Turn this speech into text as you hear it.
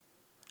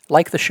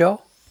Like the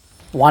show?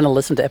 Want to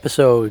listen to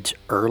episodes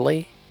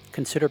early?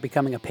 Consider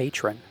becoming a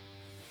patron.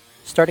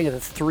 Starting at the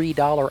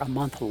 $3 a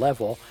month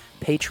level,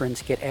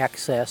 patrons get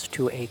access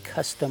to a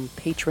custom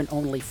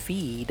patron-only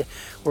feed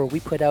where we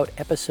put out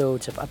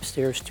episodes of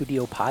Upstairs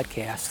Studio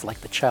podcasts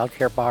like the Child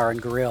Care Bar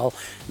and Grill,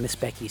 Miss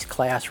Becky's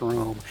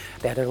Classroom,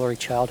 That Early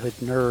Childhood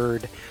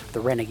Nerd,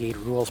 the Renegade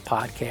Rules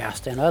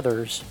podcast, and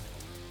others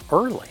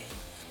early.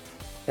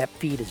 That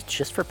feed is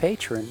just for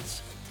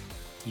patrons.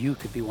 You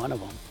could be one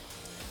of them.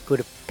 Go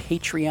to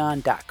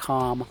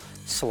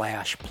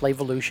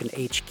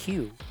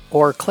patreon.com/PlayvolutionHQ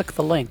or click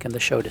the link in the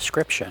show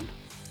description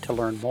to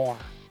learn more.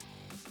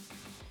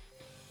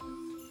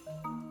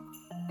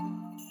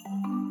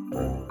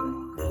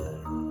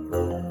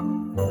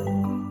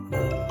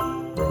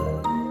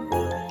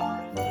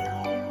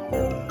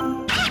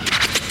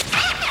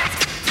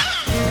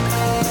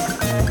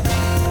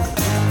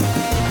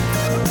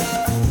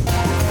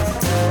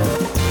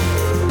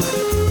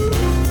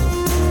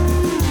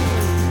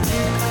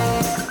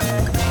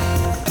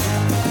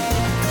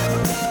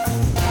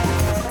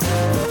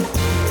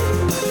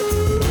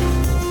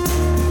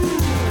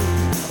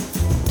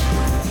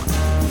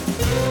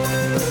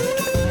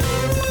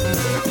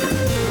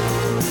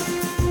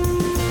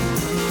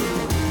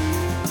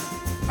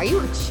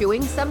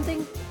 Chewing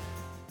something?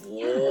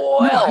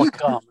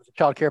 Welcome to the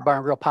Child Care Bar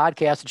and Grill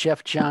podcast.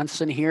 Jeff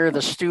Johnson here.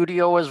 The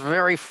studio is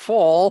very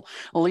full.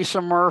 Lisa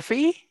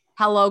Murphy.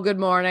 Hello, good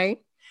morning.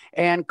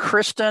 And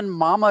Kristen,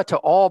 mama to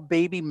all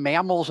baby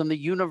mammals in the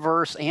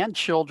universe and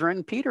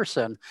children,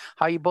 Peterson.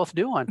 How you both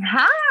doing?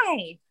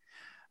 Hi.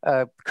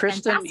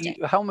 Kristen,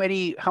 how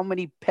many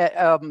pet,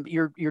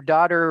 your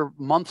daughter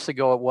months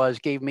ago it was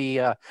gave me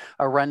a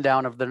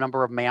rundown of the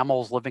number of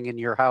mammals living in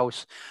your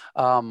house.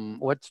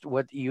 What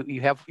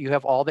you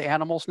have all the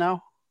animals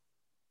now?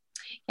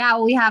 Yeah,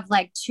 we have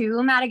like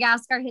 2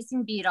 Madagascar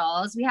hissing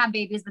beetles. We have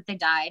babies, but they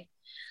died.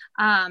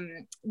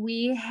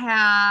 We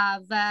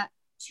have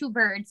 2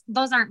 birds.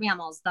 Those aren't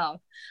mammals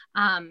though.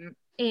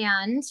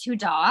 And 2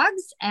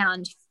 dogs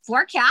and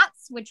 4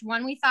 cats, which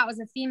one we thought was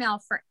a female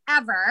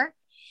forever.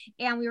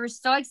 And we were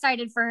so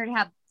excited for her to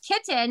have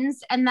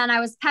kittens. And then I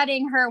was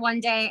petting her one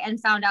day and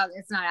found out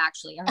it's not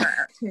actually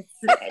her.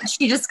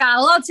 She just got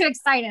a little too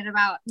excited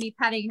about me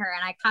petting her.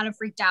 And I kind of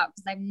freaked out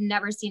because I've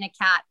never seen a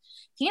cat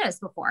penis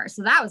before.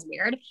 So that was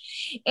weird.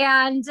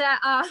 And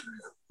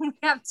we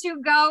have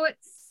 2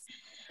 goats.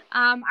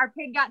 Our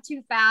pig got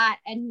too fat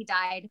and he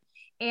died.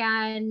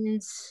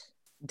 And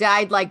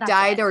died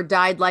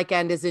like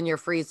and is in your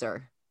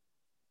freezer?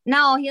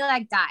 No, he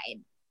like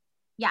died.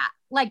 Yeah.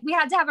 Like we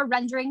had to have a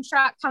rendering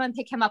truck come and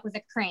pick him up with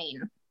a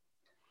crane.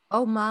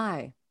 Oh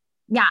my.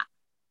 Yeah.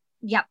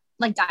 Yep.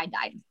 Like died.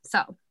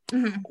 So.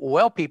 Mm-hmm.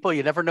 Well, people,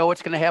 you never know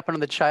what's going to happen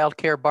on the Child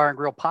Care Bar and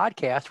Grill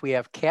podcast. We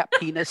have cat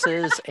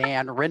penises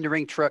and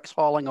rendering trucks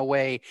hauling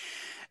away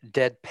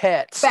dead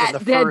pets in the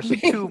first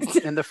 2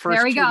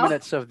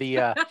 minutes of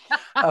the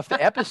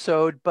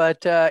episode.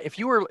 But if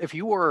you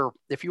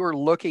were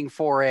looking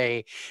for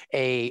a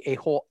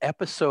whole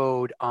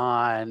episode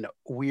on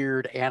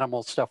weird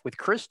animal stuff with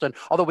Kristen,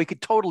 although we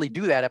could totally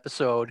do that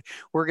episode,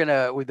 we're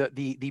gonna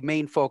the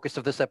main focus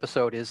of this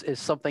episode is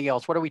something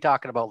else. What are we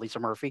talking about, Lisa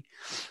Murphy?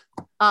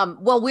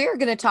 Well, we're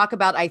going to talk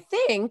about, I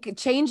think,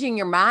 changing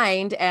your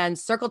mind and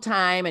circle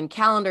time and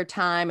calendar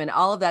time and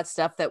all of that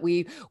stuff that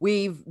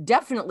we've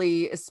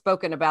definitely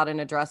spoken about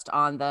and addressed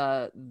on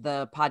the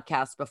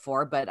podcast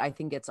before. But I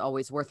think it's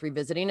always worth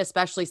revisiting,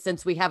 especially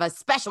since we have a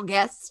special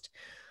guest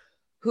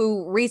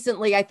who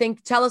recently, I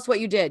think, tell us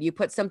what you did. You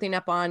put something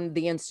up on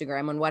the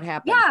Instagram and what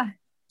happened. Yeah.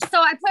 So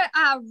I put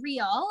a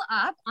reel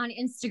up on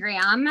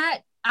Instagram,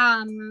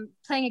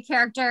 playing a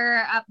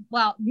character,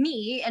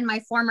 me in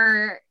my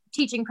former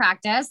teaching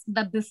practice,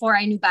 the before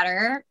I knew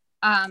better,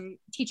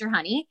 teacher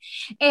Honey.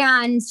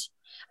 And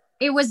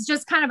it was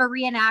just kind of a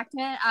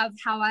reenactment of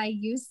how I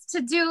used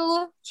to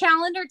do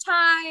calendar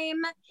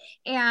time,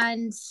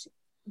 and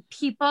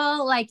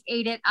people like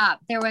ate it up.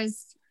 And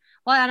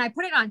I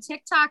put it on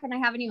TikTok, and I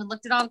haven't even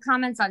looked at all the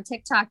comments on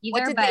TikTok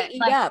either.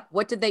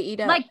 What did they eat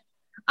up? Like,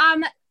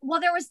 well,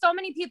 there was so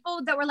many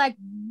people that were like,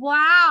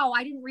 wow,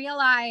 I didn't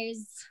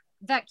realize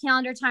that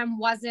calendar time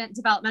wasn't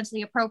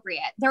developmentally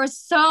appropriate. There was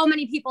so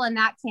many people in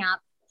that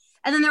camp.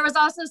 And then there was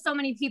also so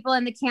many people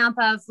in the camp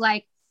of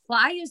like, well,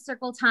 I use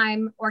circle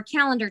time or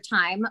calendar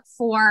time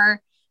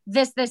for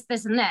this,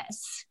 and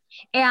this.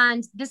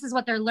 And this is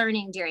what they're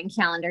learning during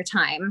calendar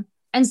time.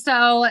 And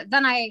so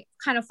then I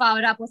kind of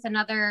followed up with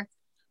another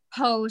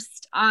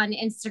post on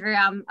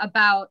Instagram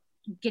about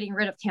getting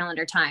rid of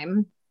calendar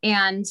time.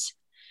 And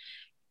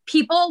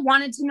people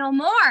wanted to know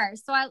more.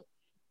 So I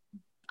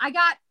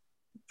got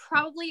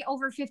probably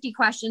over 50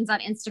 questions on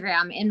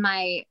Instagram in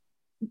my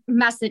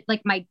message,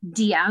 like my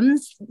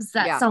DMs.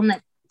 Some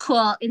that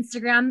cool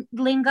Instagram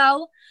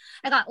lingo.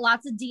 I got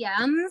lots of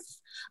DMs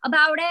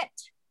about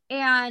it.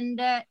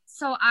 And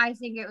so I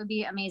think it would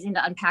be amazing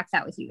to unpack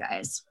that with you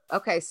guys.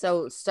 Okay.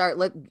 So what's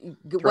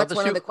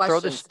one of the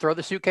questions? Throw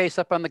the suitcase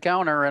up on the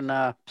counter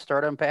and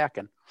start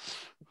unpacking.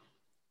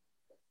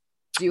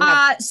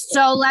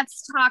 So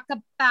let's talk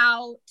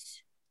about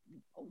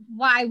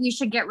why we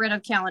should get rid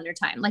of calendar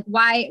time. Like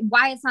why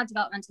it's not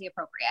developmentally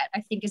appropriate,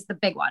 I think is the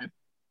big one.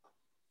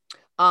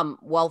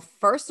 Well,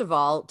 first of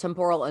all,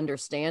 temporal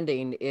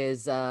understanding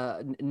is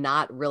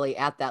not really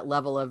at that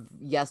level of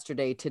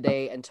yesterday,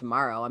 today, and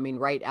tomorrow. I mean,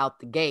 right out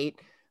the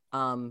gate,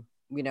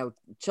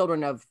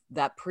 children of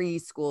that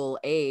preschool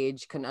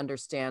age can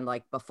understand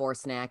like before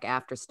snack,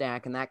 after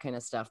snack, and that kind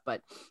of stuff.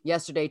 But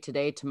yesterday,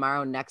 today,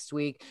 tomorrow, next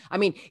week, I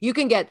mean, you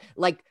can get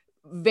like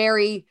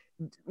very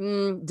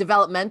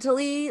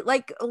developmentally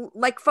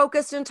like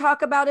focused and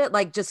talk about it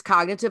like just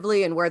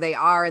cognitively and where they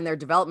are in their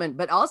development,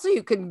 but also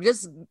you can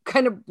just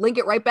kind of link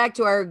it right back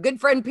to our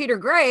good friend Peter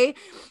Gray,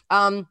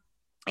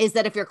 is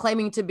that if you're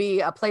claiming to be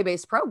a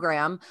play-based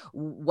program,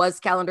 was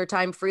calendar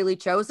time freely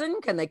chosen?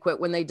 Can they quit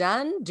when they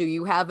done? Do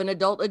you have an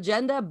adult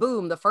agenda?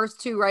 Boom, the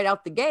first two right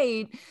out the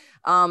gate.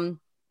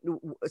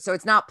 So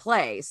it's not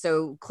play.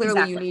 So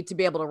clearly you need to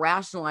be able to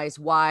rationalize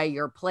why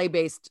you're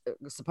play-based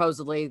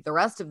supposedly the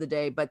rest of the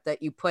day, but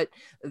that you put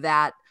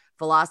that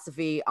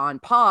philosophy on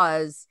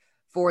pause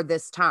for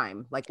this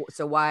time. Like,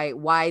 so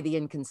why the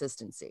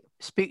inconsistency?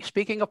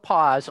 Speaking of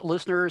pause,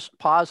 listeners,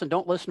 pause and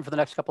don't listen for the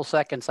next couple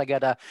seconds. I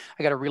gotta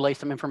relay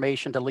some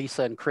information to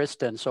Lisa and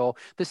Kristen. So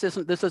this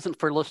isn't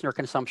for listener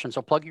consumption.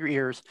 So plug your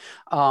ears.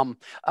 Non-Pon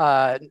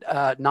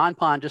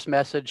just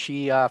messaged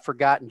she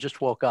forgot and just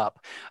woke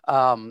up.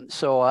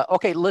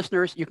 Okay,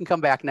 listeners, you can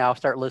come back now.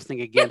 Start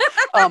listening again.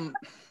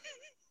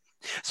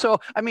 So,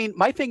 I mean,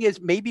 my thing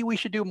is maybe we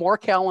should do more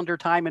calendar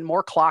time and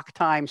more clock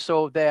time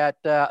so that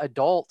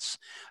adults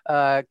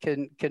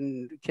can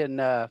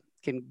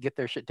get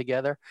their shit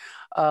together.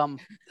 I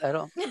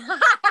don't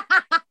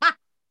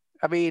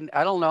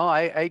know.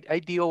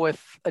 I deal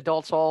with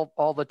adults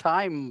all the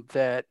time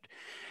that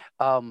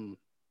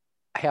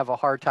have a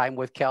hard time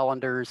with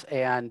calendars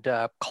and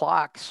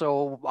clocks.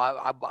 So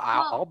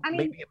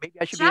maybe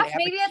I should Jeff,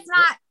 be an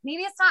advocate.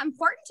 maybe it's not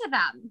important to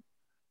them.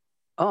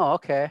 Oh,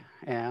 okay.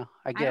 Yeah,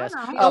 I guess.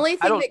 The only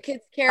thing that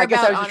kids care about, I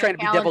guess I was just trying to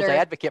be devil's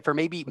advocate for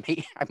maybe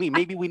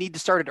we need to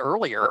start it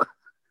earlier.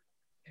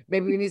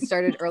 Maybe we need to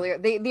start it earlier.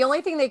 The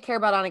only thing they care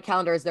about on a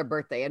calendar is their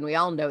birthday. And we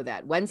all know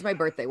that. When's my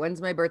birthday?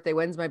 When's my birthday?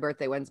 When's my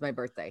birthday? When's my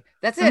birthday?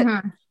 That's it.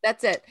 Mm-hmm.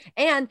 That's it.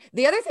 And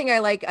the other thing I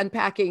like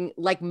unpacking,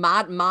 like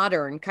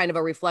modern kind of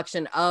a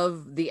reflection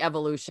of the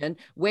evolution.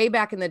 Way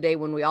back in the day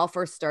when we all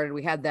first started,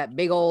 we had that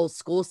big old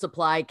school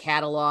supply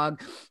catalog,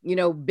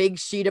 big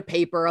sheet of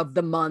paper of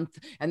the month.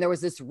 And there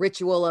was this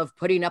ritual of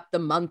putting up the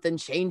month and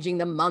changing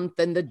the month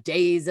and the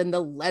days and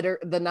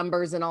the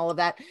numbers and all of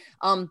that.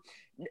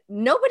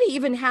 Nobody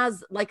even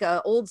has like a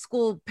old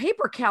school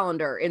paper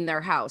calendar in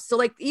their house. So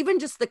like even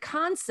just the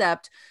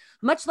concept,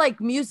 much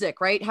like music,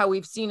 right? How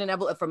we've seen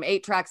from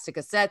 8 tracks to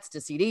cassettes to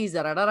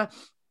CDs,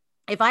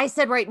 If I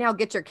said right now,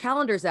 get your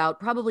calendars out,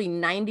 probably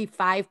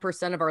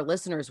 95% of our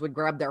listeners would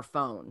grab their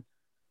phone.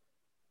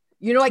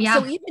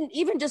 So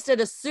even just at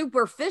a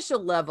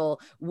superficial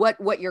level,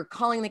 what you're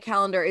calling the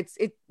calendar,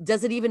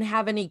 does it even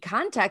have any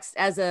context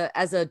as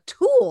a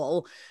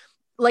tool?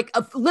 Like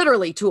a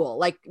literally tool,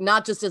 like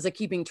not just as a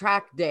keeping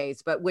track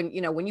days, but when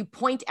you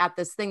point at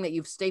this thing that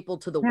you've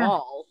stapled to the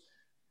wall,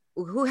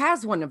 who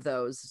has one of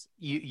those?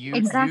 You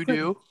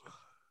do.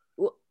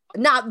 Well,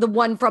 not the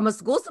one from a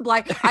school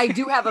supply. I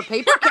do have a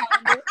paper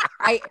calendar.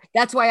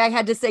 That's why I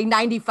had to say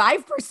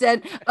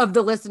 95% of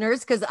the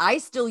listeners, because I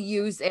still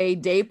use a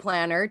day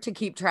planner to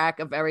keep track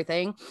of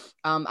everything.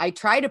 I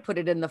try to put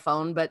it in the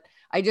phone, but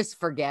I just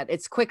forget.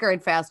 It's quicker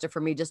and faster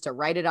for me just to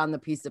write it on the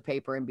piece of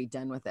paper and be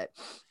done with it.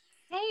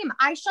 Same.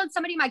 I showed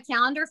somebody my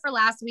calendar for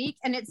last week,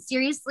 and it's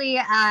seriously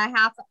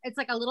it's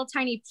like a little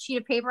tiny sheet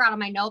of paper out of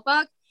my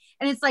notebook,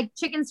 and it's like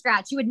chicken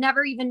scratch. You would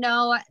never even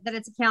know that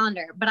it's a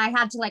calendar, but I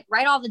had to like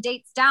write all the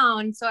dates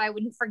down so I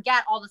wouldn't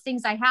forget all the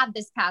things I had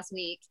this past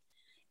week.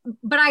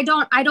 But I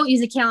don't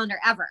use a calendar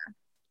ever.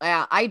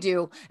 Yeah, I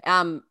do.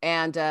 And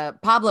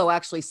Pablo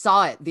actually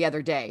saw it the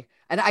other day.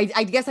 And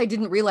I guess I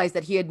didn't realize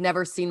that he had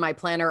never seen my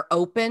planner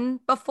open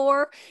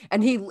before.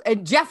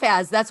 And Jeff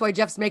has, that's why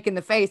Jeff's making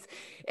the face.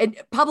 And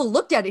Pablo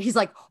looked at it. He's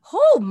like,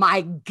 oh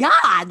my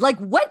God, like,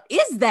 what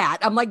is that?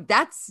 I'm like,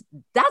 that's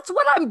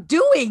what I'm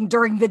doing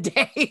during the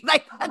day.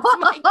 Like, that's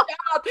my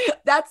job.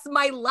 That's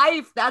my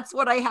life. That's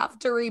what I have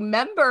to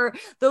remember.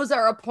 Those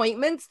are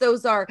appointments.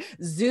 Those are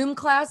Zoom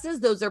classes.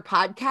 Those are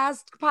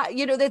podcasts.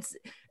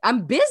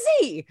 I'm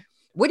busy.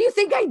 What do you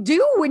think I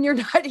do when you're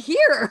not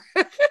here?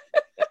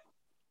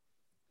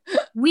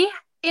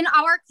 In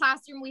our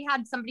classroom, we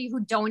had somebody who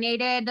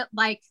donated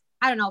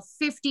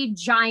 50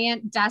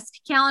 giant desk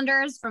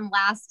calendars from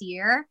last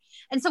year.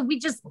 And so we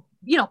just, put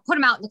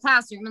them out in the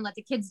classroom and let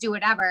the kids do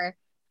whatever.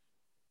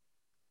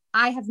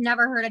 I have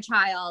never heard a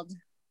child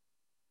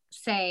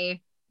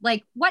say,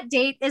 like, what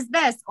date is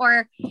this?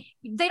 Or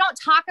they don't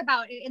talk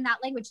about it in that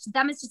language. To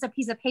them, it's just a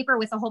piece of paper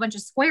with a whole bunch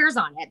of squares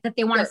on it that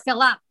they want to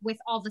fill up with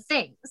all the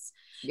things.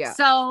 Yeah.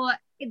 So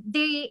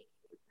the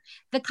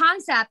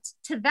concept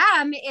to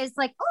them is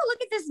like, oh,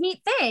 look at this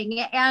neat thing.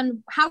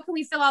 And how can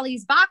we fill all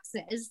these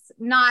boxes?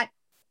 Not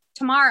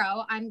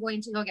tomorrow, I'm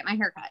going to go get my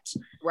hair cut.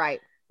 Right.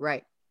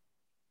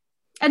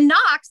 And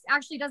Knox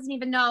actually doesn't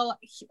even know.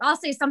 I'll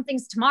say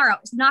something's tomorrow.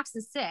 Knox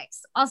is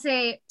 6. I'll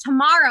say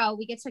tomorrow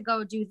we get to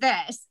go do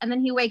this. And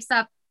then he wakes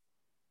up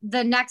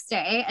the next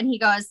day and he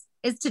goes,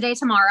 is today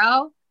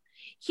tomorrow?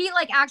 He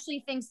like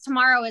actually thinks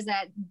tomorrow is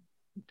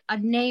a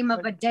name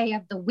of a day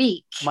of the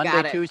week.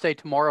 Monday, Tuesday,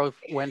 tomorrow,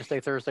 Wednesday,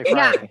 Thursday,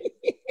 Friday.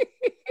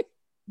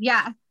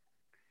 Yeah.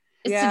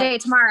 It's today,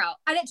 tomorrow.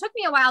 And it took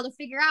me a while to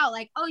figure out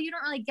like, oh, you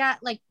don't really get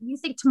like, you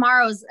think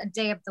tomorrow's a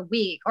day of the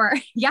week or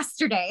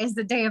yesterday is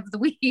the day of the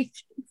week.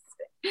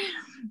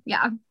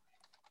 Yeah.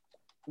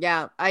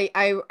 Yeah.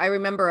 I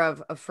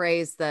remember a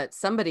phrase that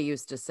somebody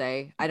used to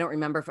say. I don't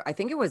remember. I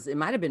think it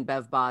might've been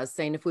Bev Boz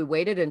saying if we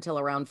waited until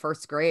around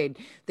first grade,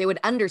 they would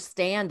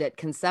understand it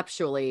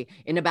conceptually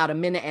in about a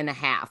minute and a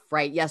half,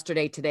 right?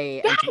 Yesterday,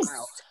 today, and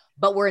tomorrow.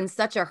 But we're in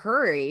such a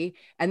hurry.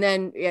 And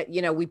then,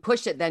 we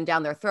push it then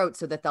down their throat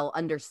so that they'll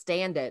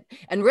understand it.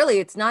 And really,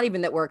 it's not even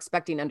that we're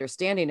expecting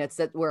understanding. It's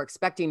that we're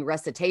expecting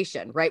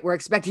recitation, right? We're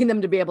expecting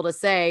them to be able to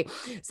say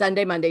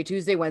Sunday, Monday,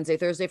 Tuesday, Wednesday,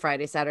 Thursday,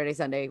 Friday, Saturday,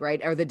 Sunday, right?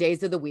 Or the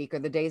days of the week or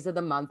the days of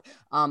the month.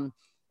 And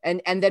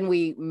then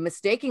we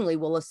mistakenly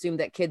will assume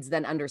that kids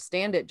then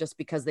understand it just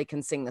because they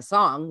can sing the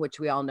song, which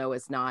we all know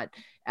is not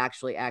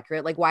actually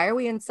accurate. Like, why are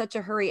we in such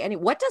a hurry?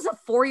 What does a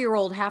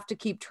 4-year-old have to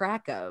keep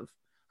track of?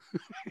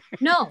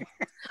 No,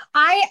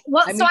 I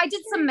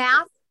did some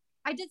math.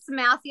 I did some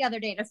math the other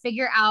day to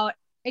figure out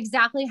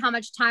exactly how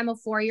much time a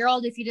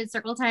 4-year-old, if you did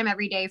circle time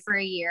every day for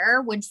a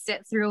year, would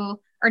sit through,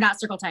 or not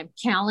circle time,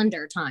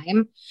 calendar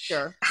time.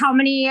 Sure. How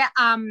many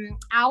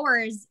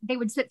hours they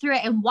would sit through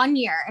it in 1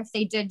 year if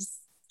they did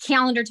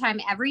calendar time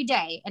every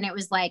day. And it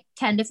was like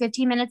 10 to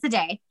 15 minutes a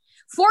day,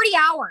 40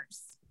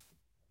 hours.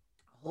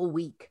 A whole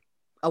week,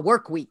 a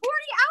work week.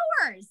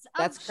 40 hours.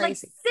 That's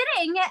crazy. Like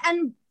sitting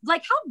and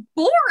like how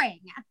boring.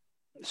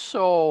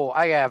 So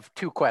I have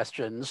 2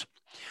 questions.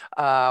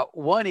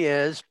 One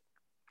is,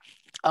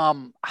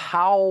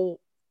 how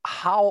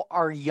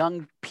are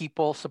young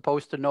people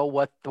supposed to know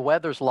what the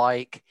weather's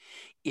like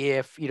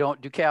if you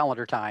don't do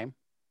calendar time?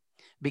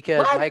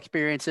 Because my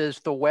experience is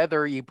the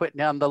weather, you put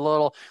down the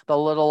little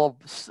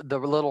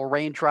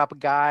raindrop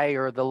guy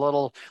or the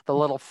little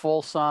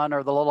full sun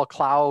or the little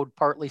cloud,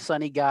 partly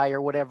sunny guy or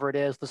whatever it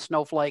is, the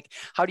snowflake.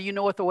 How do you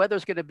know what the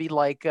weather's going to be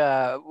like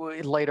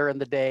later in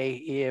the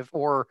day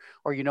or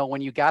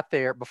when you got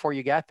there, before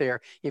you got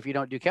there, if you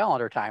don't do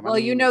calendar time?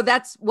 Well,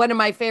 that's one of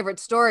my favorite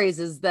stories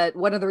is that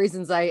one of the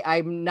reasons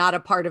I'm not a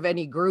part of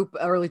any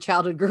early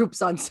childhood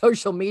groups on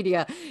social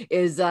media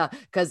is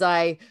because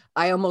I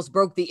almost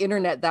broke the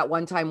internet that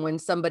one time when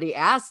somebody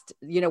asked,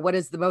 what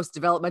is the most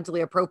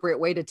developmentally appropriate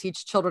way to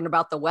teach children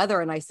about the weather?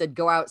 And I said,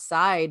 go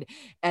outside.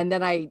 And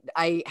then I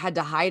had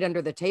to hide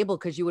under the table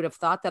because you would have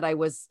thought I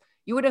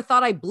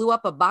blew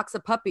up a box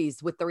of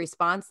puppies with the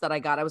response that I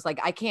got. I was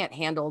like, I can't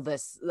handle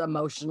this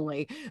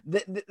emotionally.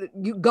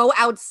 You go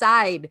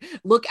outside,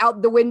 look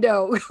out the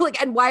window.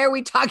 And why are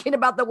we talking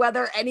about the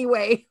weather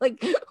anyway?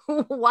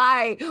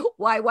 Why?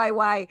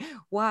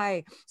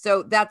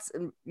 So that's,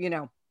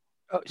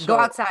 go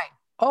outside.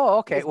 Oh,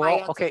 okay.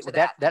 Well, okay.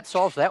 That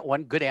solves that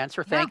one. Good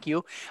answer. Thank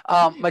you.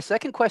 My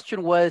second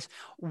question was,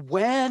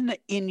 when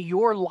in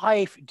your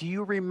life do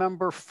you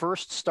remember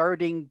first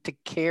starting to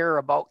care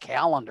about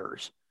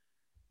calendars?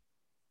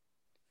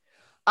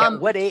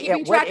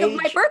 Keeping track of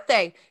my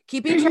birthday,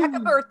 keeping track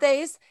of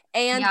birthdays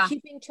and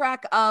keeping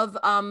track of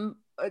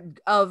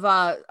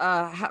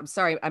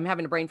sorry, I'm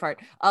having a brain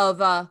fart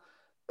of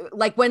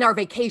like when our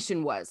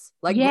vacation was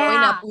growing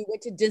up, we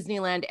went to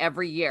Disneyland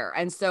every year.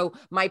 And so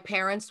my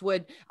parents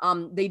would,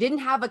 they didn't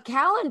have a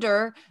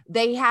calendar.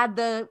 They had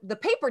the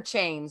paper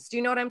chains. Do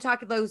you know what I'm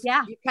talking about? Those,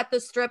 you cut the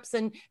strips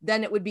and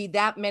then it would be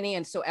that many.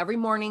 And so every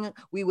morning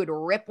we would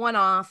rip one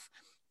off.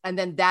 And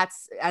then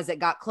that's, as it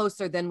got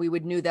closer, then we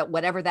would knew that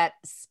whatever that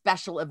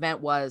special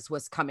event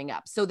was coming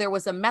up. So there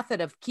was a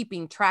method of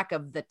keeping track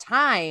of the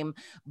time,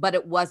 but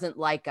it wasn't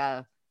like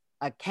a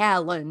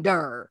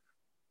calendar.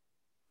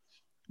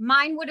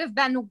 Mine would have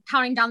been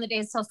counting down the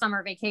days till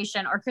summer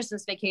vacation or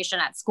Christmas vacation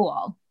at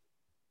school.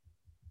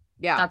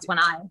 Yeah. That's when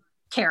I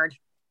cared.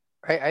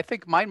 Right. I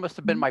think mine must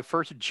have been my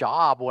first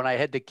job when I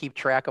had to keep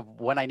track of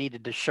when I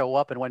needed to show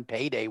up and when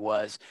payday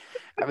was.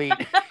 I mean,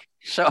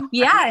 so.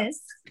 Yes.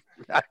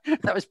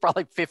 That was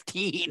probably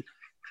 15.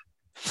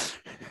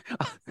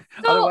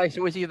 Otherwise,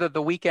 it was either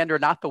the weekend or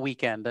not the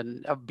weekend,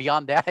 and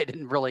beyond that, I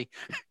didn't really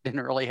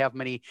have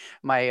many.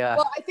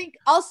 Well, I think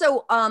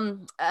also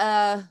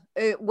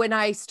when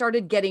I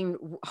started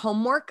getting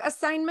homework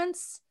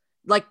assignments,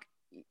 more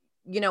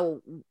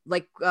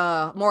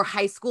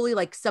high schooly,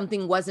 like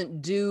something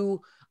wasn't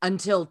due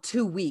until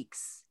 2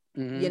 weeks.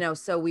 Mm-hmm.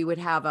 So we would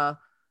have a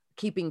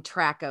keeping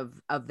track of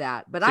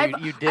that. But so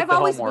you did the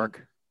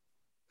homework.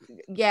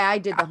 Yeah, I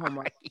did the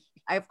homework.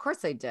 Of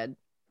course I did.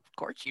 Of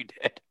course you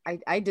did.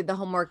 I did the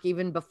homework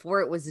even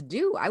before it was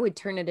due. I would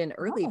turn it in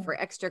early for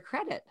extra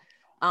credit.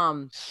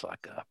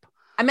 Suck up.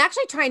 I'm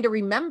actually trying to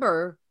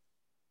remember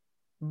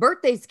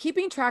birthdays,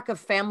 keeping track of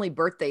family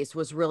birthdays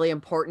was really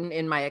important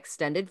in my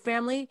extended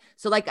family.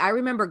 So like I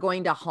remember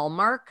going to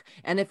Hallmark,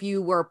 and if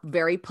you were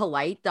very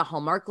polite, the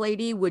Hallmark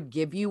lady would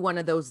give you one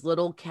of those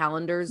little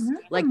calendars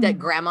like that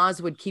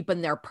grandmas would keep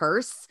in their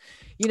purse,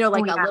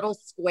 like a little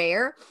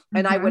square.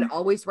 And I would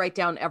always write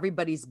down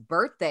everybody's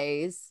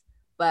birthdays.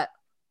 But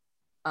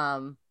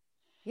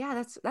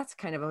yeah, that's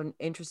kind of an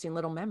interesting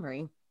little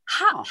memory.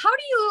 How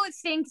do you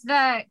think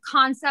the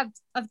concept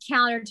of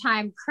calendar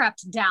time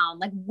crept down?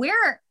 Like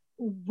where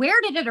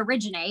did it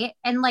originate,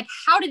 and like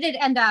how did it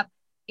end up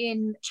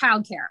in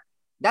childcare?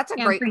 That's a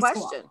great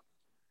question.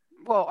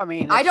 Well, I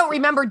mean, I don't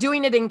remember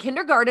doing it in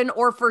kindergarten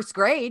or first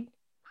grade.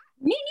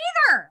 Me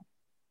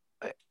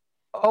neither.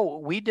 Oh,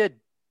 we did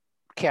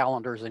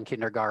calendars in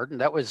kindergarten.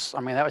 That was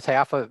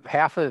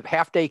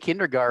half day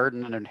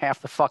kindergarten, and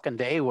half the fucking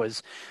day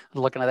was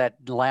looking at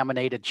that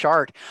laminated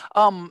chart.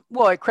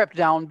 Well, it crept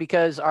down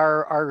because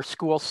our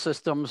school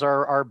systems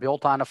are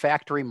built on a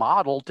factory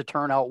model to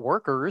turn out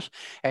workers,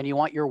 and you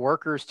want your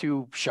workers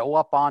to show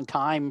up on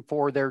time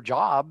for their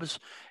jobs,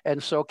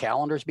 and so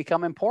calendars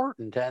become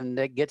important, and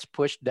it gets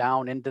pushed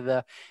down into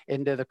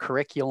the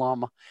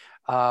curriculum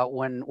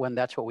when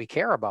that's what we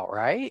care about,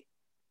 right?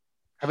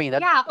 I mean,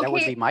 that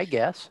would be my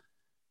guess.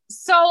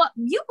 So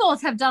you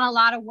both have done a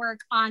lot of work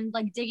on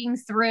like digging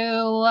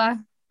through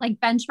like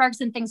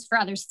benchmarks and things for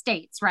other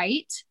states,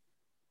 right?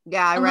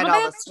 Yeah, I read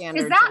all the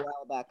standards a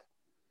while back.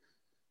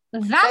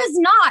 That is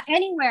not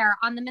anywhere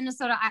on the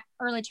Minnesota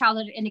Early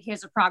Childhood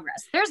Indicators of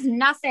Progress. There's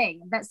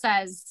nothing that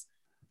says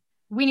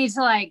we need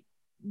to like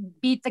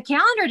beat the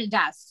calendar to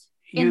death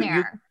in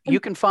there.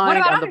 You can find what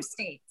about other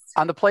states?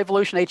 On the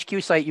Playvolution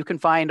HQ site, you can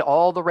find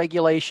all the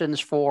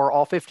regulations for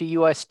all 50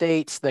 U.S.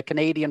 states, the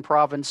Canadian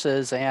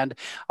provinces, and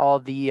all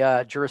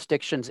the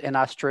jurisdictions in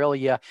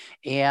Australia.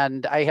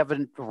 And I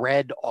haven't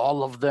read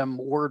all of them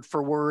word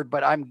for word,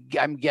 but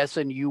I'm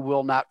guessing you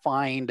will not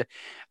find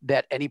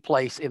that any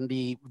place in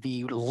the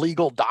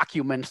legal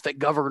documents that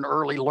govern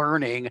early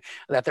learning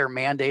that they're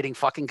mandating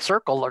fucking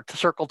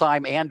circle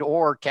time and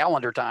or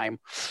calendar time.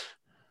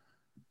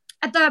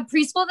 At the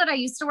preschool that I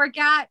used to work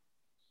at,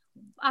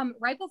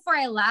 right before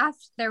I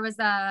left, there was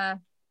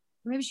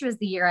maybe she was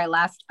the year I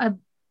left.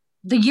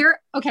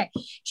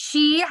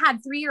 She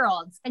had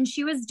 3-year-olds, and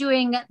she was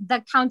doing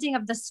the counting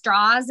of the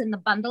straws and the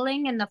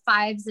bundling and the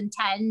 5s and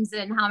 10s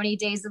and how many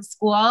days of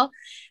school.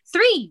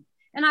 3.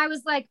 And I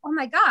was like, oh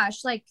my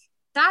gosh, like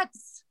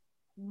that's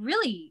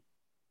really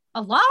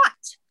a lot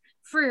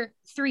for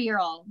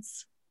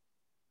 3-year-olds.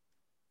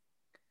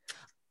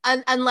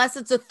 Unless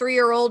it's a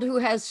 3-year-old who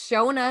has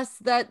shown us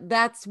that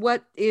that's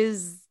what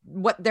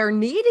they're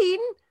needing.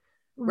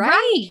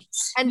 Right.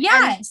 And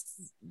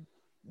yes.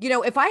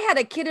 And, if I had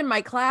a kid in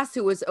my class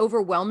who was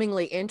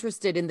overwhelmingly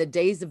interested in the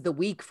days of the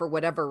week for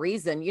whatever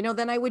reason,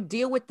 then I would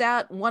deal with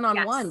that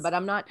one-on-one. Yes. But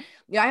I'm not,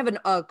 I have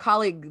a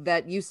colleague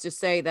that used to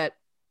say that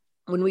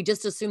when we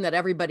just assume that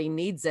everybody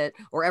needs it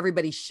or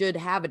everybody should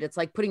have it, it's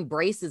like putting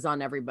braces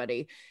on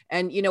everybody.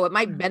 And, it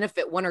might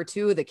benefit 1 or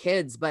 2 of the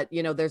kids, but,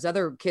 there's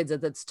other kids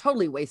that's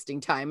totally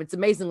wasting time. It's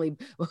amazingly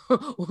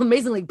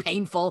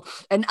painful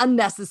and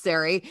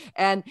unnecessary.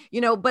 And,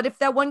 but if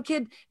that one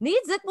kid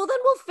needs it, well, then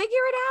we'll figure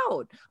it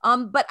out.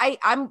 But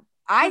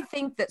I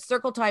think that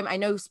circle time, I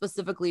know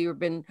specifically you've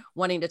been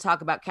wanting to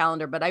talk about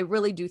calendar, but I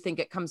really do think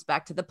it comes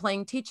back to the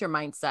playing teacher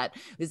mindset,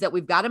 is that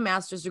we've got a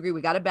master's degree,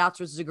 we got a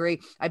bachelor's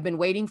degree. I've been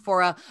waiting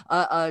for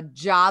a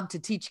job to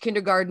teach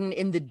kindergarten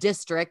in the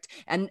district,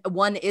 and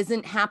one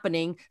isn't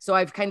happening. So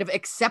I've kind of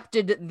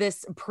accepted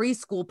this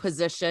preschool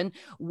position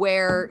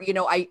where,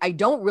 I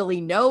don't really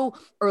know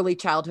early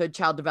childhood,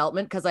 child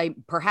development, because I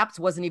perhaps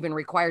wasn't even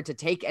required to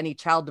take any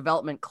child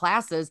development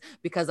classes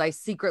because I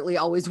secretly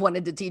always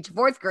wanted to teach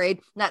 4th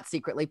grade, not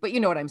secretly, but you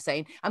know what I'm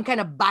saying? I'm kind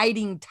of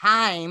biding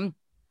time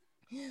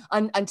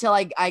until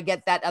I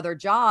get that other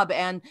job,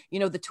 and,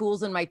 the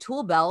tools in my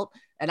tool belt.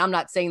 And I'm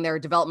not saying they're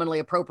developmentally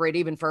appropriate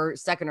even for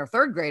 2nd or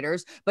 3rd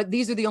graders, but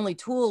these are the only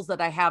tools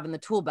that I have in the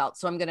tool belt.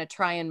 So I'm going to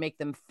try and make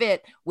them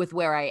fit with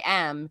where I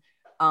am,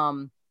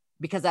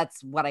 because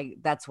that's what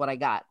I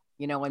got,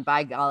 and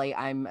by golly,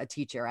 I'm a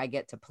teacher. I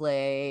get to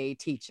play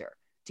teacher.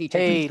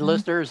 Hey,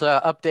 listeners,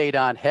 update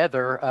on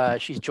Heather.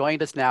 She's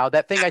joined us now.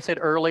 That thing I said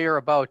earlier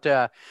about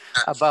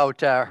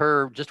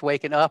her just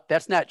waking up,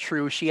 that's not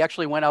true. She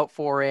actually went out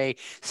for a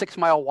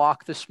 6-mile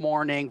walk this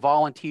morning,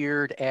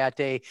 volunteered at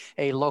a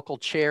local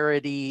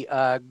charity,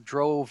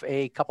 drove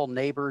a couple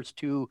neighbors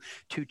to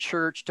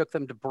church, took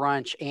them to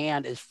brunch,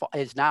 and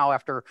is now,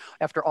 after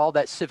all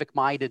that civic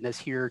mindedness,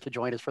 here to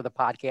join us for the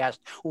podcast.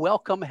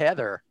 Welcome,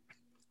 Heather.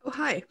 Oh,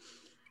 hi.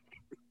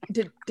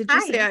 Did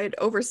you say I had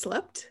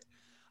overslept?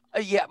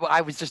 Yeah, well,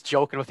 I was just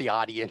joking with the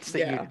audience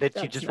that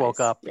you just nice.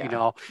 Woke up.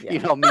 Yeah.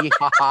 Me,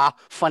 haha,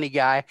 funny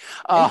guy.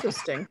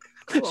 Interesting.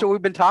 So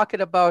we've been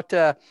talking about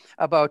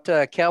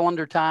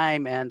calendar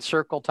time and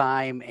circle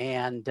time,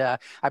 and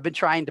I've been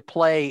trying to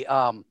play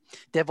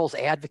devil's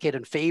advocate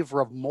in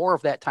favor of more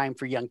of that time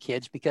for young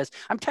kids, because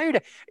I'm tired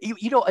of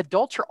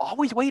adults are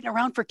always waiting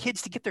around for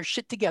kids to get their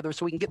shit together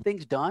so we can get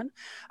things done.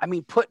 I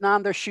mean, putting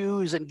on their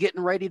shoes and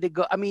getting ready to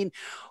go. I mean,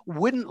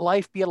 wouldn't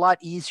life be a lot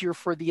easier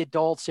for the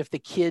adults if the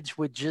kids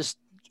would just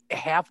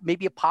have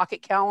maybe a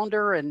pocket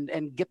calendar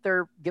and get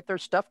their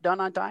stuff done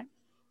on time?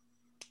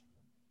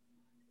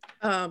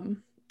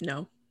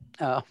 No.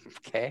 Oh,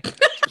 okay.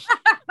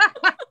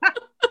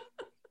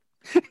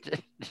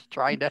 Just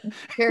trying to.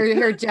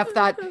 Here, Jeff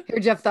thought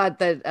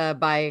that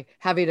by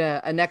having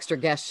an extra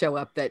guest show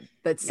up,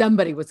 that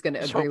somebody was going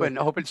to agree.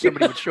 Hoping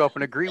somebody would show up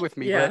and agree with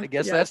me, but I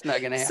guess that's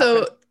not going to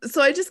happen.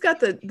 So I just got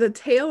the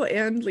tail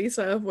end,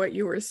 Lisa, of what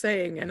you were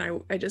saying, and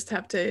I just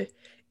have to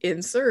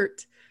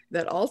insert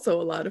that also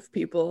a lot of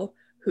people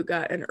who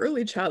got an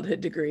early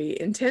childhood degree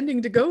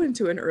intending to go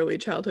into an early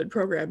childhood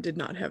program did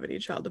not have any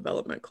child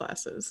development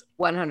classes.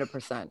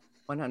 100%.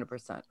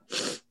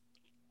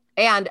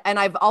 And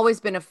I've always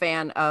been a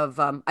fan of,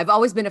 I've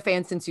always been a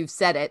fan, since you've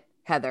said it,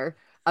 Heather,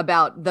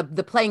 about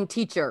the playing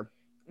teacher.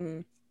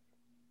 Mm.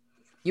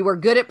 You were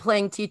good at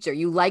playing teacher.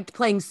 You liked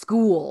playing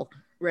school.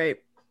 Right.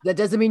 That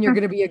doesn't mean you're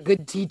going to be a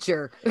good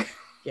teacher.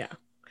 Yeah.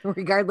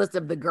 Regardless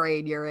of the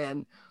grade you're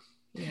in.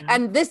 Yeah.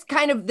 And this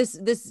kind of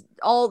this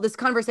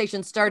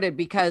conversation started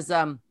because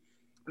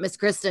Miss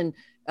Kristen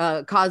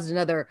caused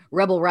another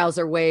rebel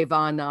rouser wave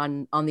on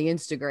the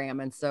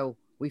Instagram, and so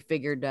we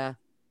figured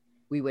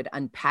we would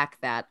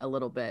unpack that a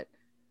little bit.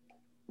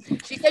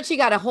 She said she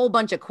got a whole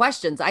bunch of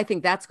questions. I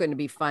think that's going to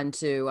be fun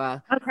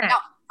to. Okay.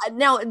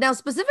 Now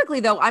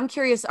specifically though, I'm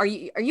curious. Are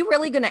you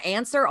really going to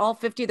answer all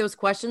 50 of those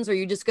questions, or are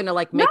you just going to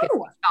like make a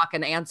talk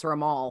and answer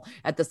them all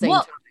at the same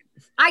time?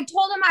 I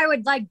told him I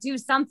would like do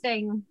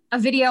something, a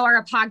video or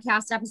a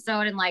podcast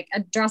episode, and like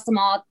address them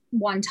all at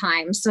one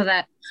time, so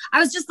that I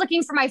was just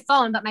looking for my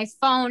phone, but my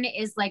phone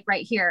is like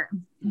right here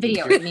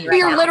videoing me right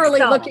You're now. literally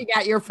looking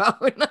at your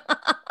phone.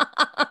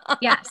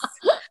 Yes.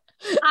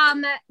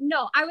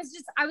 No, I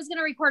was going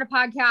to record a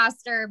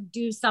podcast or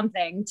do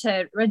something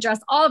to address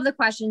all of the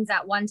questions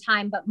at one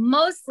time, but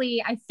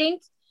mostly I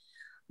think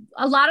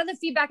a lot of the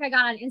feedback I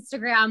got on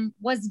Instagram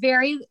was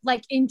very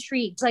like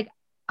intrigued. Like,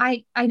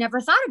 I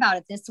never thought about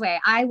it this way.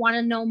 I want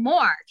to know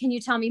more. Can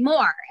you tell me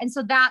more? And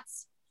so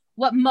that's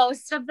what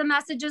most of the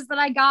messages that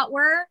I got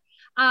were.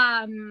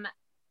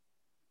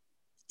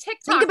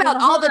 TikTok. Think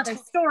about all the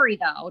story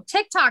though.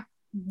 TikTok,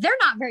 they're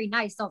not very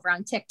nice over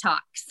on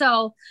TikTok.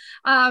 So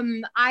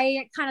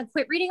I kind of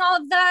quit reading all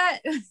of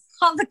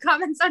the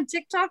comments on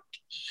TikTok.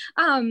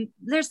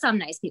 There's some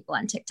nice people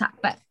on TikTok,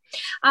 but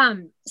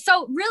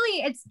so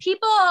really it's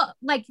people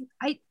like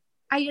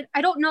I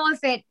don't know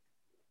if it,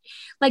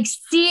 like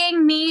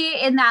seeing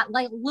me in that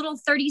like little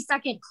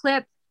 30-second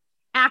clip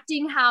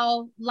acting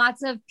how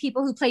lots of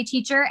people who play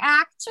teacher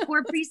act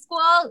for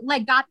preschool,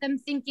 like got them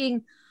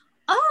thinking,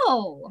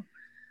 oh,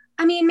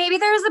 I mean, maybe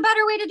there's a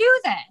better way to do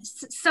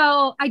this.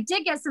 So I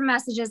did get some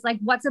messages like,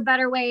 what's a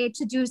better way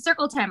to do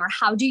circle time, or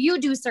how do you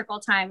do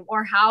circle time,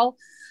 or how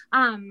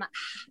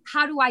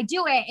do I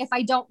do it if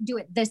I don't do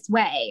it this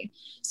way?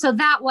 So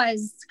that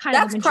was kind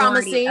of the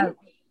majority.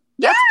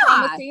 That's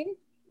promising.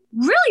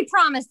 Really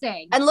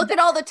promising. And look at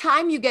all the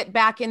time you get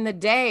back in the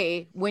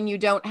day when you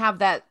don't have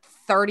that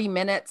 30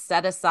 minutes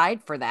set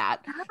aside for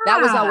that.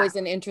 That was always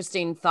an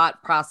interesting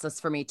thought process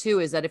for me too,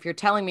 is that if you're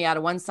telling me out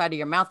of one side of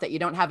your mouth that you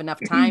don't have enough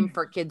time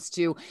for kids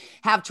to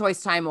have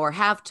choice time or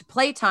have to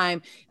play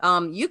time,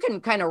 you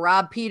can kind of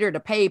rob Peter to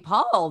pay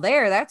Paul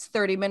there. That's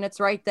 30 minutes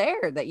right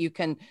there that you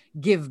can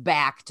give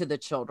back to the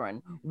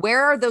children.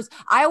 Where are those?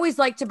 I always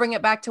like to bring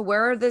it back to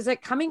where is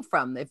it coming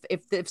from?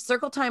 If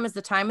circle time is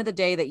the time of the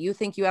day that you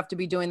think you have to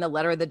be doing the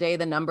letter of the day,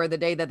 the number of the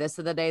day, the this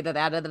of the day, the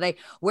that of the day,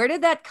 where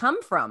did that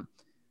come from?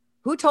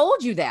 Who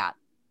told you that?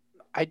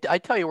 I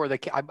tell you where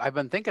I've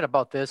been thinking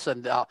about this,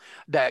 and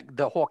that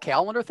the whole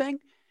calendar thing,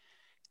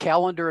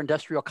 calendar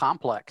industrial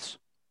complex.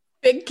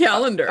 Big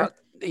calendar.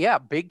 Yeah,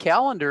 big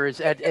calendar is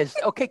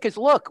okay. Because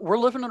look, we're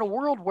living in a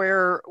world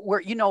where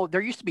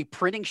there used to be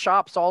printing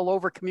shops all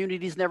over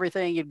communities and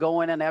everything. You'd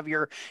go in and have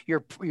your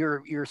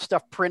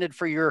stuff printed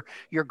for your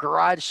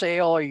garage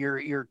sale or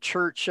your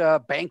church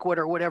banquet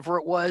or whatever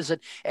it was.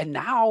 And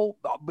now,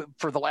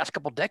 for the last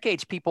couple of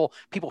decades, people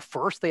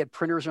first they had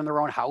printers in their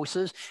own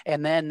houses,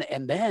 and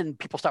then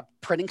people stopped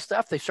printing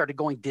stuff. They started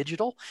going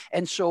digital,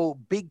 and so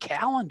big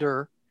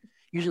calendar,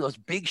 using those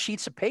big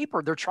sheets of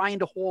paper, they're trying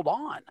to hold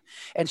on.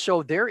 And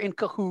so they're in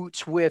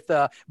cahoots with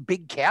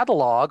Big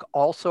Catalog,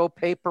 also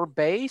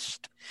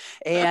paper-based.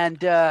 And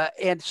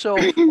so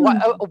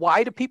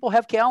why do people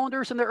have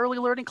calendars in their early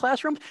learning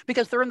classrooms?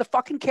 Because they're in the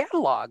fucking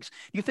catalogs.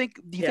 Do you think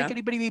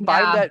anybody would be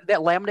buying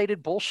that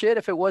laminated bullshit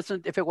if it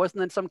wasn't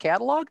in some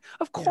catalog?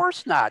 Of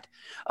course not.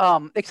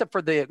 Except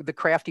for the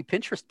crafty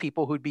Pinterest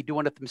people who'd be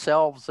doing it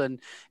themselves and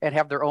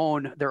have their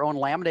own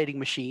laminating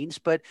machines.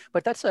 But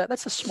that's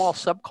a small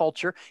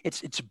subculture.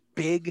 It's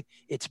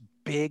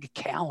big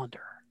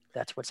calendar.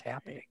 That's what's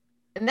happening.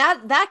 And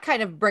that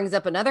kind of brings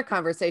up another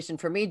conversation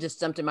for me, just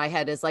jumped in my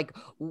head, is like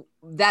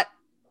that,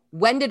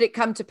 when did it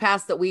come to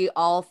pass that we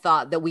all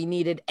thought that we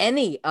needed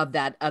any of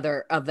that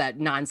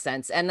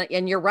nonsense?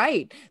 And you're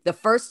right. The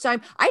first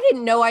time, I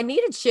didn't know I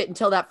needed shit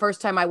until that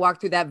first time I walked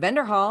through that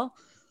vendor hall.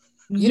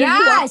 You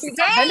walk through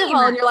that vendor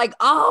hall and you're like,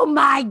 oh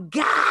my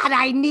God,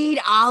 I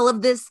need all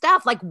of this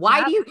stuff. Like,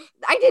 why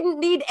I didn't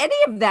need any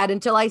of that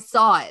until I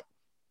saw it.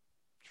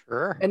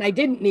 Sure. And I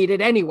didn't need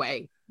it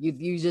anyway.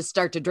 You just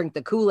start to drink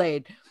the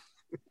Kool-Aid.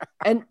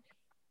 And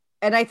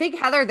I think,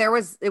 Heather,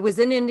 it was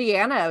in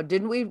Indiana.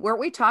 Weren't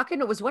we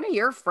talking? It was one of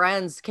your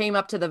friends came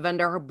up to the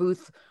vendor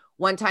booth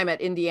one time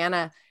at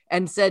Indiana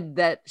and said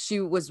that she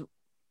was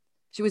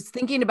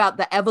thinking about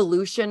the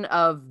evolution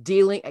of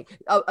dealing,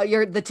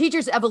 the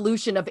teacher's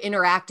evolution of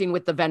interacting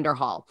with the vendor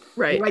hall.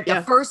 Right. Right.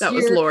 Yeah, The first that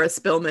year, was Laura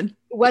Spillman.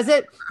 Was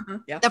it?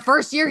 Yeah. The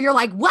first year you're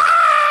like, wow,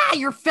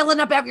 you're filling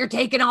up, you're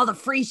taking all the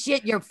free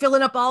shit, you're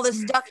filling up all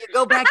this stuff. You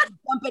go back, you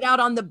dump it out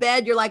on the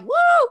bed. You're like,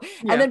 woo.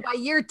 Yeah. And then by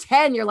year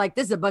 10, you're like,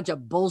 this is a bunch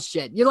of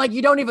bullshit. You're like,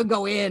 you don't even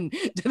go in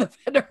to the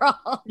vendor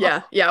hall.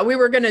 Yeah. Yeah. We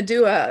were going to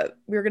do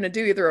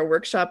either a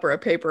workshop or a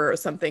paper or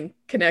something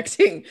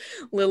connecting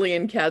Lily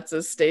and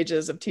Katz's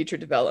stages of teacher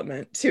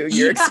development to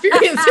your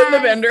experience in the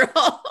vendor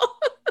hall.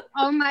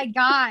 Oh my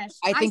gosh.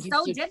 I think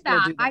so did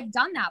that. I've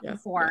done that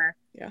before.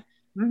 Yeah.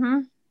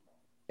 Mm-hmm.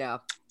 Yeah.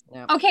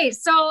 Okay.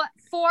 So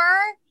for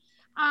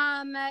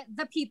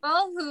the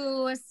people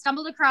who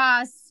stumbled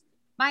across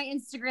my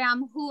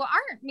Instagram who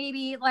aren't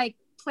maybe like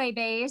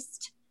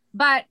play-based,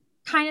 but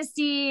kind of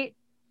see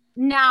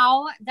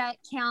now that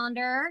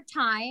calendar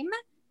time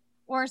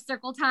or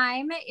circle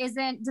time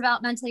isn't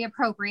developmentally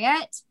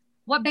appropriate,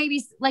 what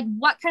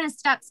kind of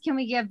steps can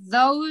we give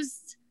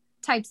those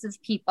types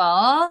of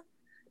people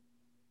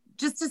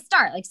just to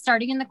start, like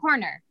starting in the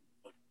corner?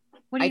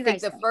 What do you guys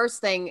think? The first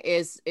thing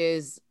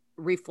is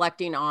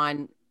reflecting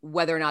on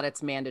whether or not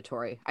it's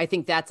mandatory. I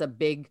think that's a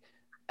big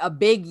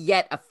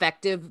yet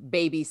effective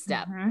baby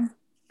step. Mm-hmm.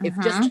 If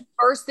just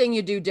first thing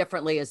you do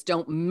differently is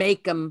don't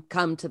make them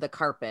come to the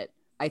carpet.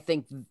 I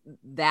think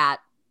that's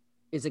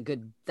a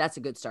good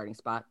starting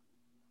spot.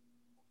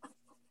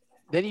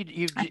 Then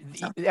you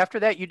after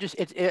that, you just,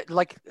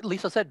 like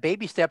Lisa said,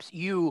 baby steps.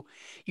 You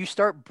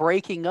start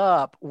breaking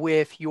up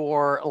with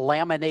your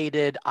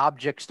laminated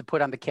objects to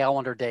put on the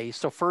calendar days.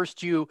 So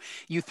first you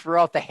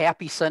throw out the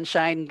happy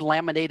sunshine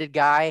laminated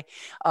guy.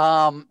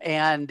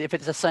 And if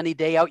it's a sunny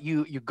day out,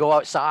 you go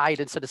outside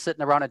instead of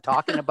sitting around and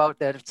talking about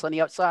that it's sunny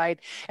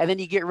outside. And then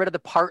you get rid of the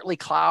partly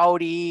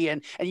cloudy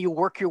and you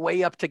work your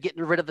way up to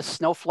getting rid of the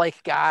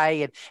snowflake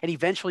guy. And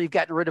eventually you've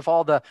gotten rid of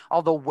all the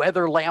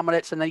weather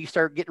laminates. And then you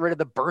start getting rid of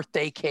the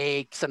birthday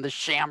cakes and the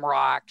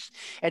shamrocks,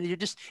 and you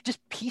just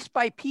piece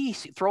by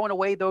piece throwing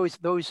away those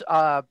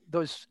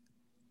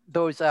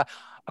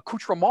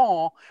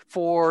accoutrements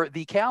for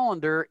the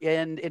calendar,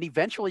 and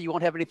eventually you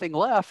won't have anything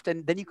left,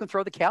 and then you can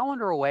throw the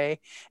calendar away,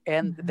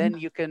 and then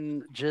you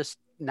can just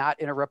not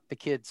interrupt the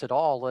kids at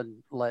all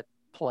and let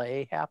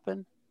play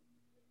happen.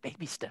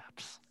 Baby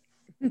steps.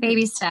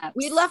 Baby steps.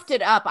 We left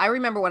it up. I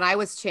remember when I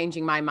was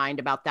changing my mind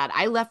about that,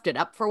 I left it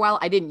up for a while.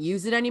 I didn't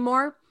use it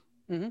anymore.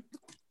 Mm-hmm.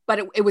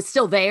 But it was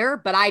still there,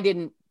 but I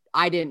didn't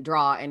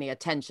draw any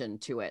attention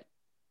to it,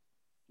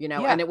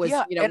 and it was,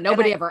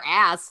 nobody ever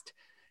asked,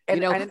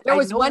 there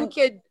was one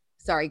kid,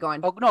 sorry, go on.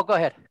 Oh, no, go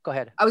ahead.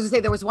 I was gonna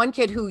say, there was one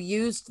kid who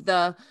used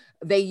the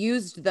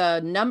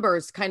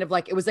numbers kind of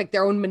like, it was like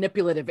their own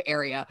manipulative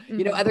area.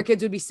 Mm-hmm. Other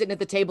kids would be sitting at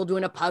the table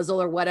doing a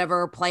puzzle or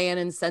whatever, playing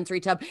in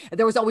Sensory Tub. And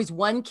there was always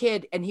one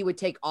kid, and he would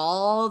take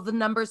all the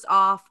numbers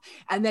off,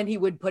 and then he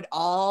would put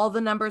all the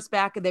numbers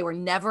back, and they were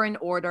never in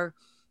order.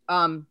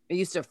 It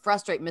used to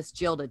frustrate Miss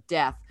Jill to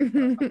death,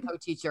 my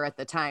co-teacher at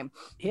the time.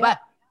 Yeah.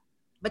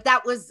 But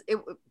that was it.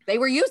 They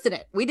were using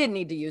it. We didn't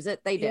need to use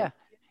it. They did.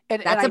 Yeah.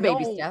 That's a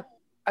baby step.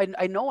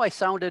 I know I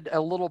sounded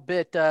a little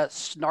bit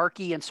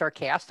snarky and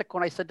sarcastic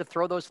when I said to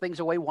throw those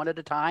things away one at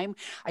a time.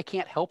 I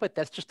can't help it.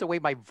 That's just the way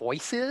my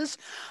voice is.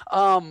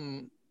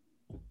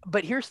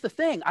 But here's the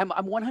thing. I'm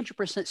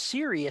 100%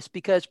 serious,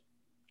 because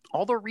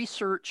all the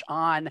research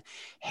on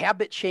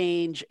habit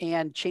change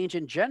and change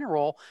in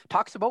general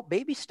talks about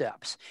baby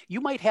steps. You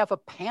might have a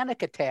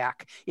panic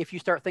attack if you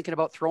start thinking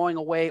about throwing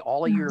away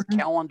all of your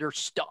calendar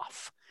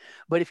stuff.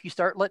 But if you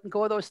start letting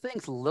go of those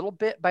things little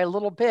bit by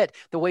little bit,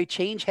 the way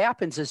change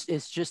happens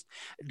is just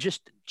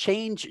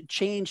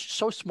change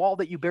so small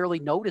that you barely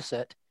notice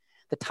it.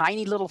 The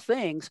tiny little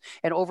things,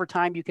 and over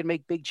time you can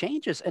make big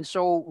changes. And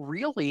so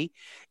really,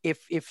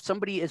 if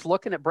somebody is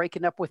looking at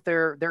breaking up with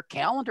their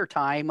calendar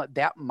time,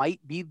 that might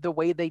be the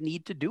way they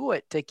need to do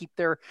it to keep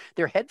their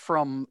head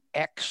from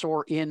X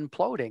or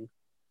imploding.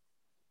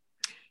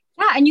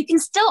 Yeah, and you can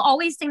still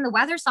always sing the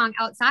weather song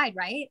outside,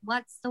 right?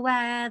 What's the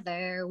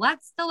weather?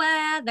 What's the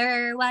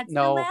weather? What's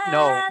the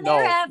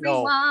weather,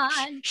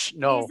 everyone?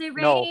 No, is it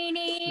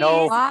rainy?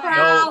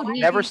 No,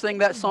 never sing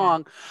that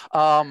song.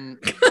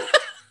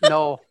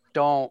 No.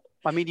 Don't.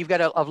 I mean, you've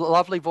got a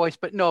lovely voice,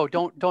 but no,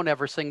 don't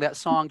ever sing that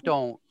song.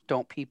 Don't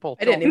people.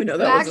 I didn't even know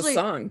that was a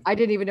song. I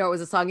didn't even know it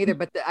was a song either,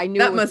 but I knew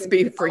that must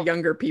be for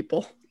younger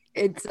people.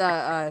 It's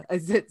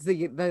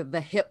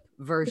the hip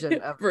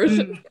version of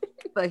version.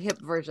 the hip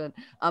version.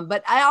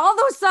 But all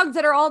those songs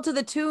that are all to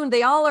the tune,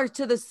 they all are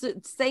to the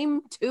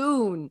same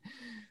tune.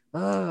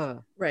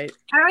 Ugh. Right.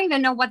 I don't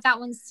even know what that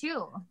one's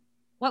to.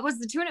 What was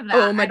the tune of that?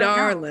 Oh my I don't know.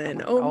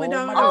 darling. Oh my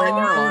darling.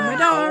 Oh my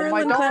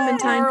darling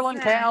Clementine. darling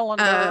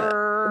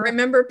calendar.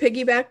 Remember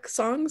Piggyback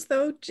Songs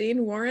though?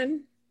 Gene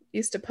Warren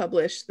used to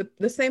publish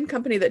the same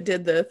company that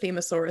did the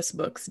Themosaurus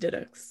books did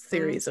a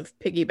series of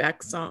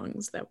Piggyback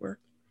Songs that were.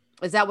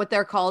 Is that what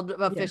they're called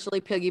officially?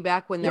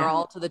 Piggyback when they're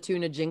all to the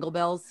tune of Jingle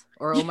Bells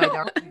or Oh My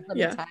Darling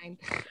Clementine?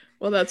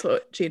 Well, that's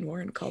what Gene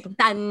Warren called them.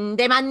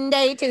 Sunday,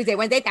 Monday, Tuesday,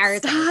 Wednesday,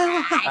 Thursday,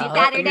 Friday,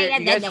 Saturday, you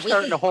and guys then are the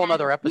starting a whole weekend.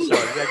 nother episode. You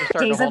guys are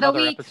starting Days a of whole the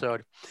other week.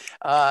 episode.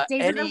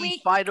 Days of the Any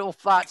week. final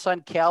thoughts on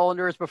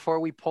calendars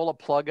before we pull a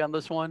plug on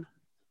this one?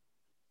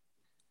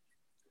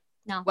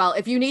 No. Well,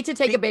 if you need to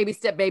take a baby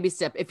step.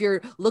 If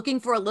you're looking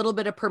for a little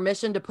bit of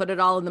permission to put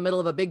it all in the middle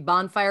of a big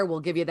bonfire, we'll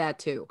give you that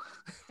too.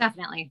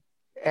 Definitely.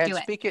 And Do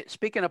it.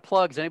 speaking of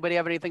plugs, anybody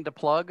have anything to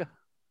plug?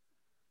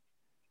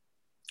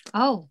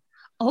 Oh,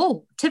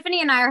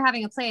 Tiffany and I are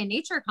having a Play in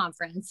Nature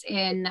conference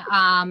in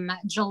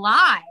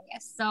July.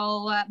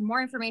 So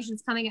more information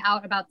is coming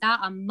out about that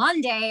on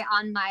Monday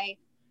on my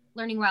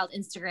Learning Wild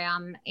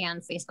Instagram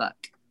and Facebook.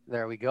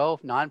 There we go.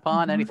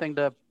 Non-pon, anything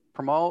to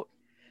promote?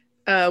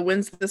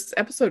 When's this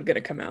episode going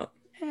to come out?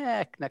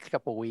 Next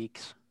couple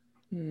weeks.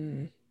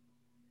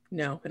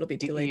 No, it'll be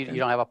too late. You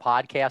don't have a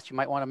podcast you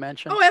might want to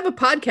mention? Oh, I have a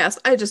podcast.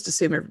 I just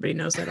assume everybody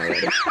knows that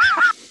already.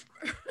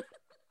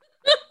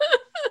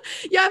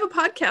 Yeah, I have a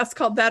podcast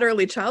called That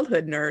Early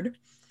Childhood Nerd.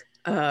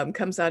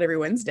 Comes out every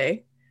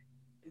Wednesday.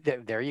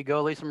 There you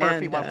go, Lisa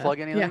Murphy. And, Want to plug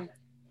anything? Yeah.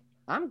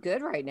 I'm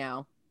good right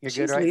now. You're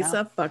She's good right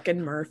Lisa now? fucking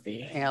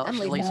Murphy. Yeah, I'm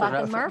Lisa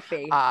fucking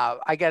Murphy.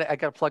 I got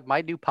to plug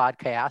my new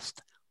podcast,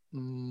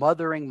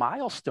 Mothering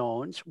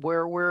Milestones,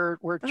 where we're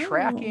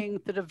tracking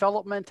the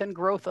development and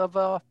growth of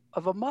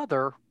a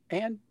mother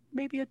and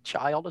maybe a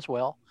child as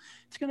well.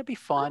 It's going to be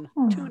fun.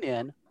 Tune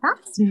in.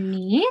 That's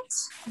neat.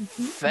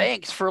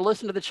 Thanks for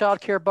listening to the Child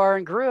Care Bar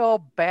and Grill.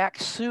 Back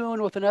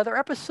soon with another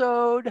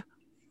episode.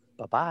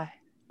 Bye-bye.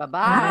 Bye-bye.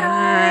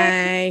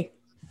 Bye.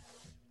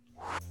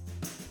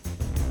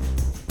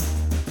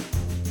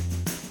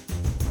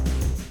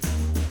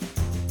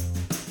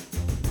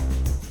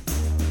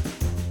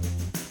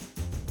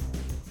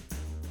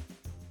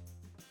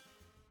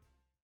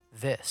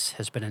 This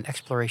has been an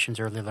Explorations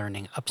Early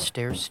Learning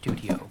Upstairs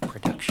Studio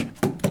production.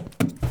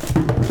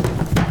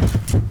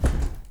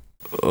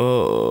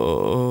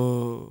 Oh.